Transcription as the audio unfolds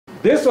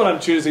This one I'm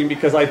choosing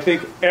because I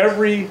think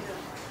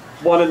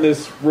everyone in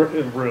this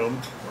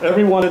room,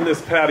 everyone in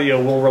this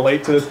patio will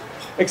relate to this,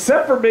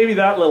 except for maybe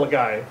that little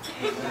guy.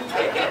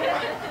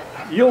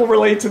 You'll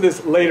relate to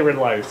this later in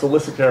life, so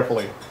listen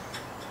carefully.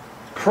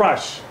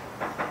 Crush.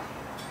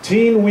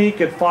 Teen week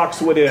at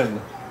Foxwood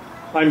Inn.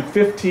 I'm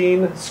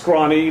 15,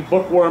 scrawny,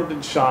 bookwormed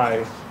and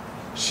shy.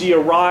 She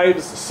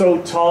arrives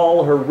so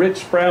tall, her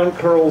rich brown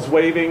curls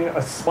waving,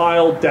 a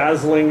smile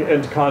dazzling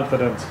and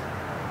confident.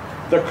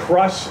 The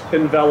crush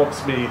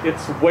envelops me,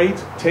 its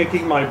weight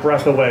taking my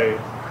breath away.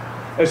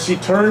 As she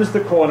turns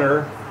the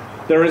corner,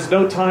 there is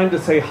no time to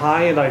say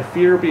hi, and I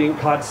fear being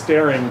caught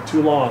staring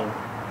too long.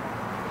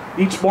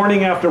 Each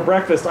morning after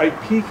breakfast, I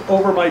peek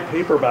over my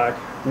paperback,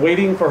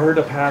 waiting for her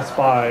to pass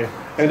by,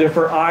 and if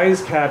her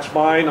eyes catch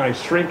mine, I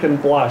shrink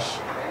and blush,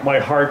 my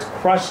heart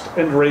crushed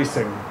and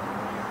racing.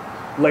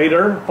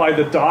 Later, by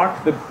the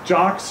dock, the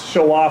jocks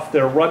show off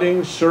their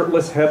running,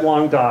 shirtless,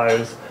 headlong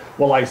dives,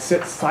 while I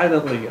sit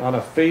silently on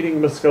a fading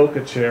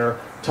muskoka chair,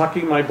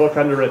 tucking my book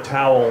under a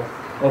towel,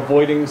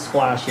 avoiding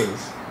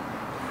splashes.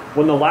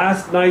 When the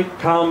last night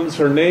comes,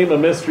 her name a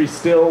mystery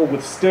still,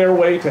 with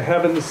Stairway to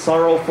Heaven's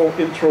sorrowful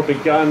intro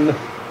begun,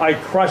 I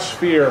crush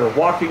fear,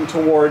 walking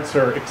towards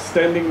her,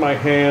 extending my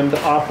hand,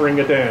 offering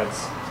a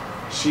dance.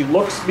 She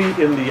looks me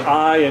in the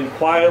eye and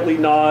quietly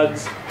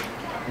nods,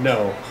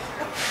 no,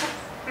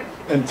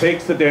 and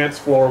takes the dance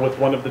floor with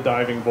one of the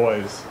diving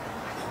boys.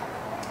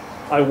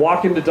 I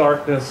walk into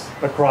darkness,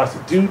 across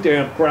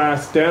dew-damp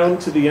grass, down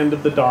to the end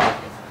of the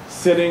dock,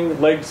 sitting,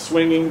 legs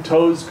swinging,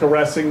 toes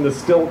caressing the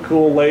still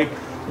cool lake,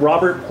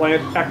 Robert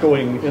Plant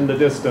echoing in the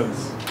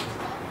distance.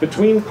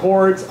 Between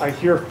chords, I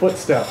hear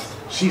footsteps.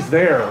 She's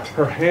there,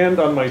 her hand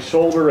on my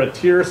shoulder, a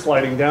tear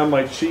sliding down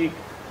my cheek.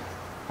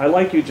 I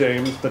like you,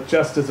 James, but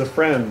just as a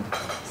friend,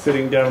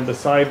 sitting down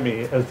beside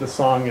me as the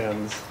song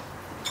ends.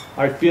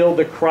 I feel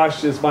the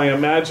crush as my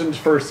imagined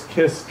first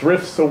kiss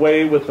drifts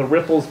away with the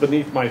ripples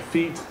beneath my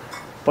feet,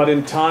 but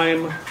in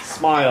time,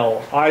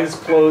 smile, eyes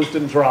closed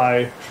and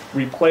dry,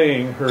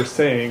 replaying her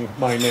saying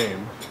my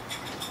name.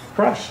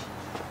 Crush.